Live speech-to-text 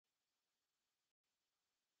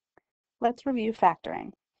Let's review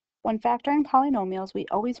factoring. When factoring polynomials, we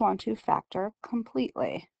always want to factor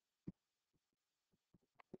completely,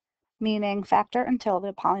 meaning factor until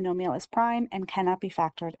the polynomial is prime and cannot be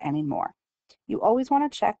factored anymore. You always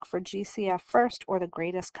want to check for GCF first or the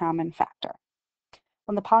greatest common factor.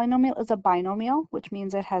 When the polynomial is a binomial, which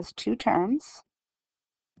means it has two terms,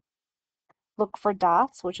 look for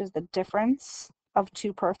dots, which is the difference of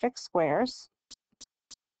two perfect squares.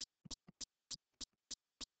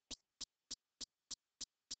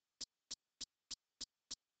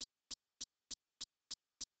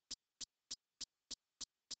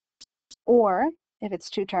 Or if it's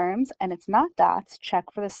two terms and it's not dots, check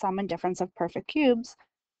for the sum and difference of perfect cubes,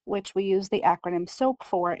 which we use the acronym SOAP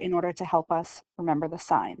for in order to help us remember the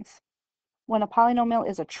signs. When a polynomial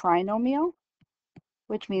is a trinomial,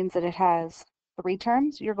 which means that it has three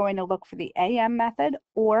terms, you're going to look for the AM method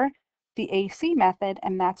or the AC method,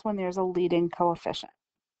 and that's when there's a leading coefficient.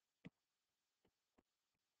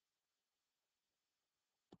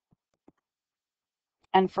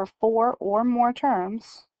 And for four or more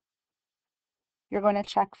terms, you're going to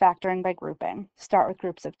check factoring by grouping. Start with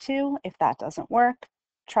groups of two. If that doesn't work,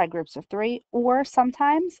 try groups of three, or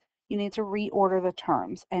sometimes you need to reorder the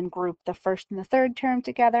terms and group the first and the third term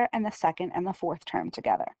together and the second and the fourth term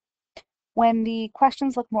together. When the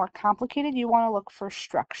questions look more complicated, you want to look for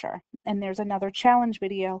structure, and there's another challenge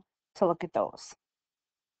video to look at those.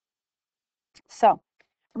 So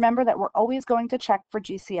remember that we're always going to check for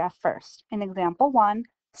GCF first. In example 1,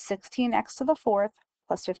 16x to the fourth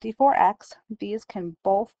plus 54x, these can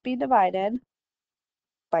both be divided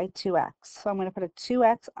by 2x. So I'm going to put a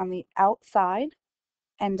 2x on the outside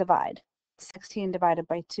and divide. 16 divided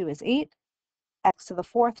by 2 is 8. X to the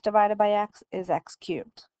fourth divided by x is x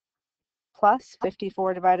cubed. Plus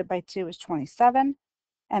 54 divided by 2 is 27,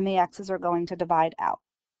 and the x's are going to divide out.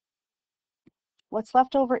 What's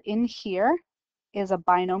left over in here is a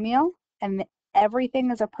binomial, and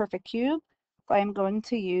everything is a perfect cube, so I'm going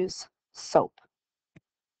to use SOAP.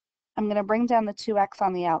 I'm going to bring down the 2x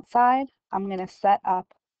on the outside. I'm going to set up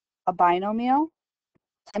a binomial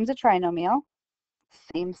times a trinomial,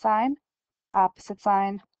 same sign, opposite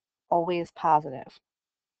sign, always positive.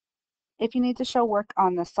 If you need to show work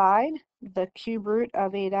on the side, the cube root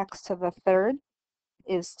of 8x to the third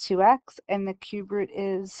is 2x, and the cube root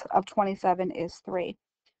of 27 is 3.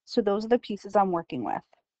 So those are the pieces I'm working with.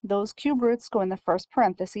 Those cube roots go in the first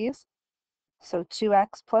parentheses, so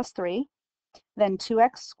 2x plus 3. Then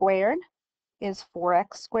 2x squared is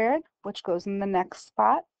 4x squared, which goes in the next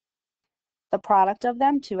spot. The product of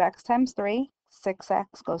them, 2x times 3,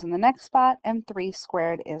 6x goes in the next spot, and 3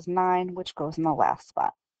 squared is 9, which goes in the last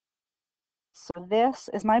spot. So this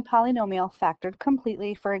is my polynomial factored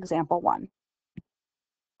completely for example 1.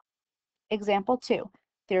 Example 2,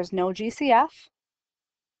 there's no GCF,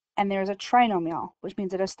 and there's a trinomial, which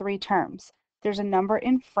means it has 3 terms. There's a number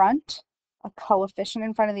in front, a coefficient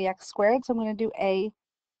in front of the x squared, so I'm going to do a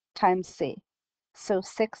times c. So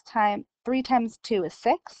 3 times 2 is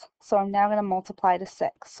 6, so I'm now going to multiply to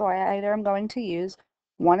 6. So I either am going to use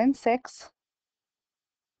 1 and 6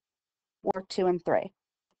 or 2 and 3.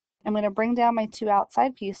 I'm going to bring down my two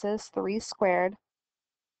outside pieces, 3 squared,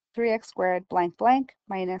 3x squared, blank, blank,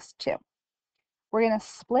 minus 2. We're going to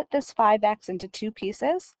split this 5x into two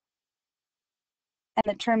pieces,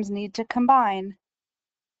 and the terms need to combine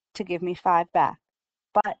to give me 5 back.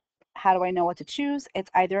 But how do I know what to choose?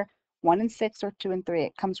 It's either 1 and 6 or 2 and 3.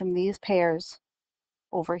 It comes from these pairs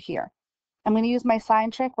over here. I'm going to use my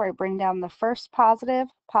sign trick where I bring down the first positive.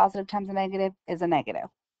 Positive times a negative is a negative.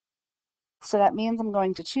 So that means I'm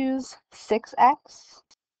going to choose 6x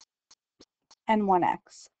and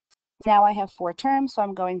 1x. Now I have 4 terms, so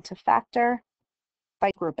I'm going to factor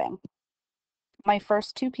by grouping. My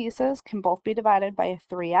first two pieces can both be divided by a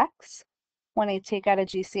 3x. When I take out a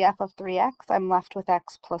GCF of 3x, I'm left with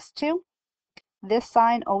x plus 2. This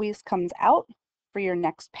sign always comes out for your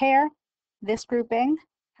next pair. This grouping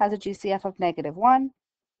has a GCF of -1,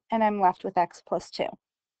 and I'm left with x plus 2.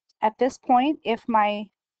 At this point, if my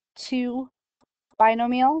two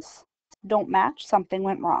binomials don't match, something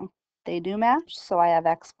went wrong. They do match, so I have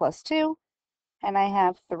x plus 2, and I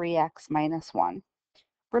have 3x minus 1.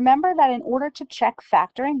 Remember that in order to check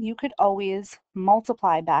factoring, you could always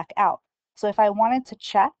multiply back out. So if I wanted to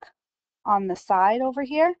check on the side over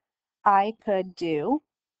here, I could do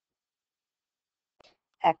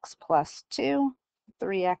x plus 2,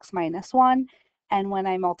 3x minus 1, and when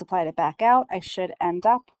I multiplied it back out, I should end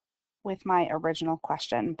up with my original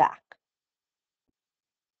question back.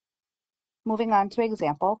 Moving on to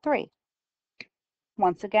example 3.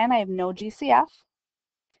 Once again, I have no GCF.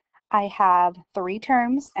 I have 3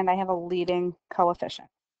 terms, and I have a leading coefficient.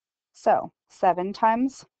 So 7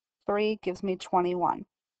 times 3 gives me 21.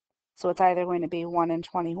 So it's either going to be 1 and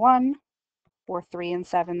 21 or 3 and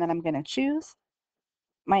 7 that I'm going to choose.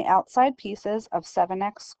 My outside pieces of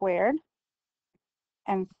 7x squared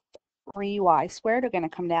and 3y squared are going to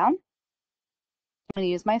come down. I'm going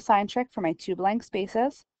to use my sign trick for my two blank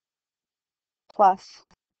spaces. Plus,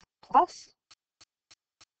 plus.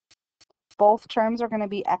 Both terms are going to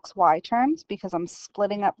be xy terms because I'm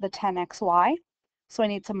splitting up the 10xy. So I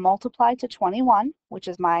need to multiply to 21, which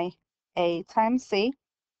is my a times c,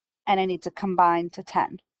 and I need to combine to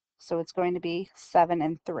 10. So it's going to be 7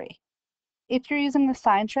 and 3. If you're using the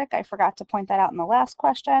sign trick, I forgot to point that out in the last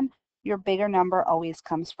question, your bigger number always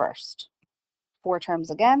comes first. 4 terms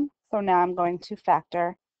again, so now I'm going to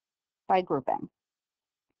factor by grouping.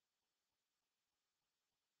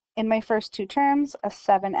 In my first two terms, a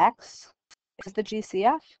 7x is the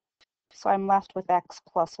GCF, so I'm left with x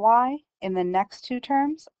plus y. In the next two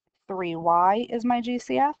terms, 3y is my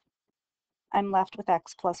GCF. I'm left with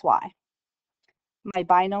x plus y. My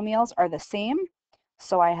binomials are the same,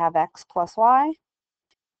 so I have x plus y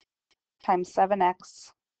times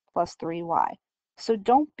 7x plus 3y. So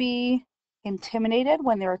don't be intimidated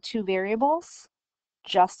when there are two variables.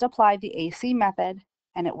 Just apply the AC method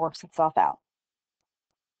and it works itself out.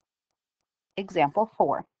 Example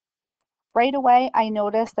 4. Right away, I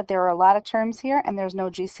notice that there are a lot of terms here and there's no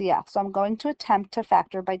GCF, so I'm going to attempt to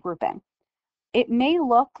factor by grouping. It may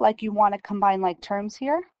look like you want to combine like terms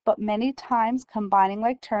here, but many times combining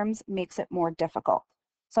like terms makes it more difficult.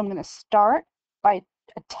 So I'm going to start by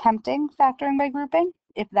attempting factoring by grouping.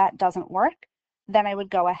 If that doesn't work, then I would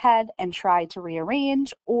go ahead and try to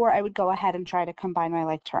rearrange, or I would go ahead and try to combine my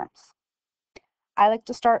like terms. I like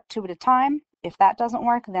to start 2 at a time. If that doesn't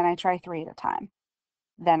work, then I try 3 at a time.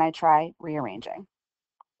 Then I try rearranging.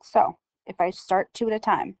 So if I start 2 at a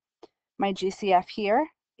time, my GCF here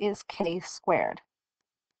is k squared.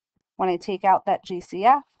 When I take out that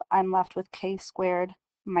GCF, I'm left with k squared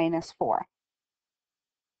minus 4.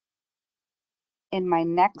 In my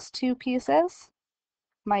next two pieces,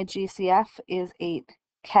 my GCF is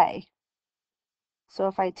 8k. So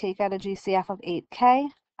if I take out a GCF of 8k,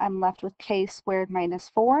 I'm left with k squared minus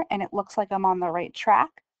 4, and it looks like I'm on the right track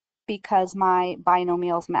because my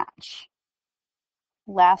binomials match.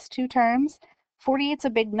 Last two terms, 48's a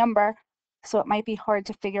big number, so it might be hard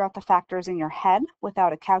to figure out the factors in your head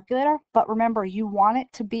without a calculator, but remember, you want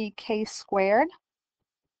it to be k squared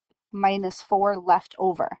minus 4 left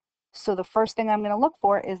over. So the first thing I'm going to look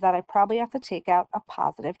for is that I probably have to take out a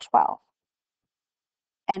positive 12.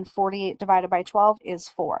 And 48 divided by 12 is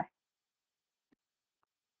 4.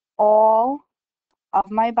 All of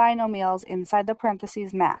my binomials inside the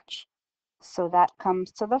parentheses match. So that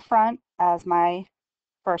comes to the front as my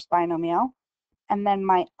first binomial. And then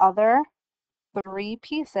my other 3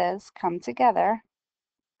 pieces come together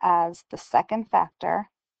as the second factor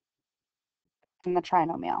in the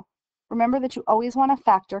trinomial. Remember that you always want to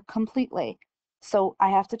factor completely. So I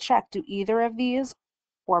have to check, do either of these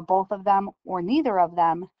or both of them or neither of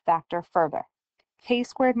them factor further? K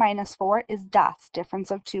squared minus 4 is dots,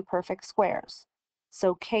 difference of two perfect squares.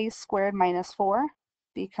 So k squared minus 4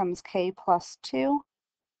 becomes k plus 2,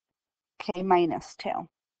 k minus 2.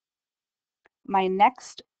 My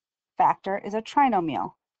next factor is a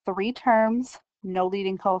trinomial. 3 terms, no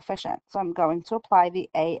leading coefficient. So I'm going to apply the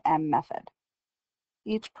AM method.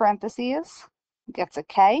 Each parentheses gets a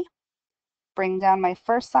k. Bring down my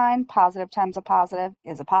first sign, positive times a positive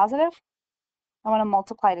is a positive. I want to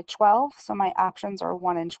multiply to 12, so my options are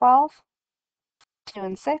 1 and 12, 2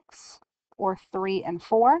 and 6, or 3 and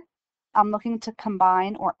 4. I'm looking to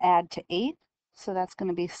combine or add to 8, so that's going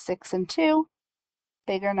to be 6 and 2.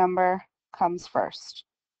 Bigger number comes first.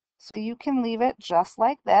 So you can leave it just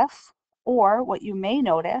like this, or what you may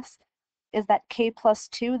notice is that k plus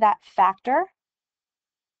 2, that factor,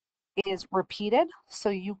 is repeated, so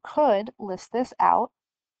you could list this out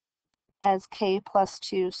as k plus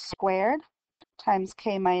 2 squared times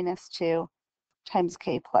k minus 2 times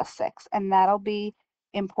k plus 6. And that'll be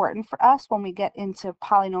important for us when we get into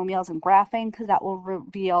polynomials and graphing, because that will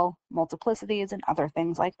reveal multiplicities and other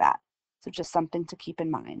things like that. So just something to keep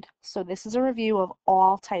in mind. So this is a review of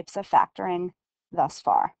all types of factoring thus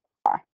far.